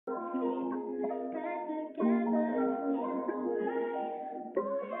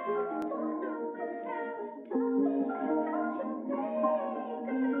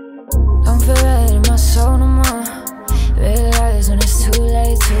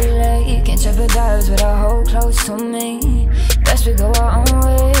can't jeopardize with a hold close to me. Best we go our own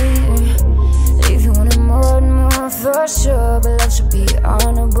way. Leave you wanting more and more for sure, but love should be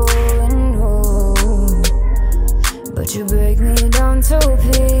honorable and whole. But you break me down to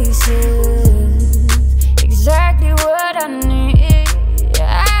pieces, exactly what I need.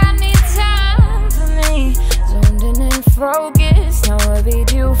 I need time for me, zoned in and focused. Now I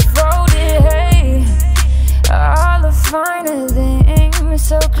read you folded, hey. All the finer things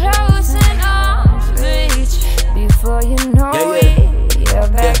so close in arm's reach. Before you know it, you're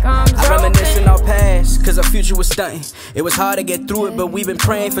back arms I reminisce in our past, cause our future was stunting. It was hard to get through it, but we've been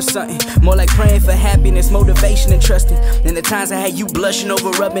praying for something. More like praying for happiness, motivation and trusting. And the times I had you blushing over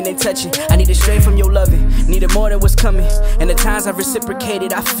rubbing and touching, I needed straight from your loving, needed more than was coming. And the times I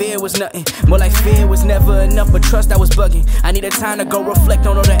reciprocated, I fear was nothing. More like fear was never enough, but trust I was bugging. I needed time to go reflect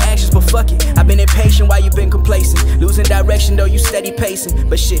on all the actions, but fuck it, I've been impatient while you've been complacent. Losing direction though you steady pacing.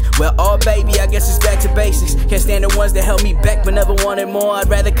 But shit, well all baby, I guess it's back to basics. Can't stand the ones that held me back but never wanted more. I'd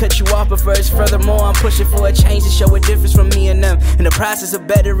rather cut you off, but first furthermore I'm pushing for a change to show a difference from me and them. In the process of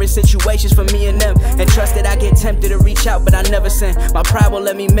bettering situations for me and them. And trust that I get tempted to reach out, but I never send. My pride will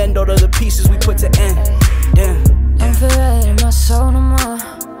let me mend all of the pieces we put to end. Damn. Don't feel right in my soul no more.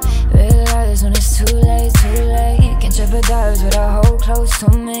 Realize when it's too late, too late. Can't jeopardize with a hold close to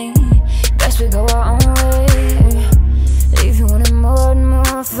me. Best we go our own way. Leave you wanting more and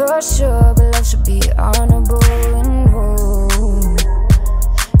more for sure, but love should be honorable and whole.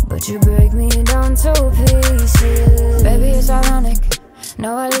 But you break me down to pieces. Baby, it's ironic,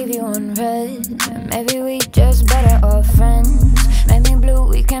 no I leave you unread. Maybe we just better off friends. Make me blue,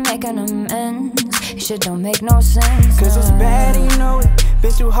 we can make an amends. Shit don't make no sense. Cause it's bad and you know it.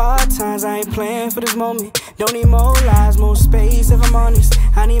 Been through hard times, I ain't playing for this moment. Don't need more lies, more space if I'm honest.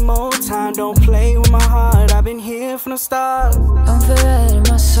 I need more time, don't play with my heart. I've been here from the start. Don't feel right in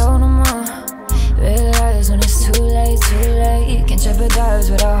my soul no more. Realize when it's too late, too late. Can't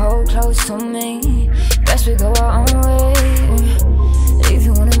jeopardize with a hold close to me.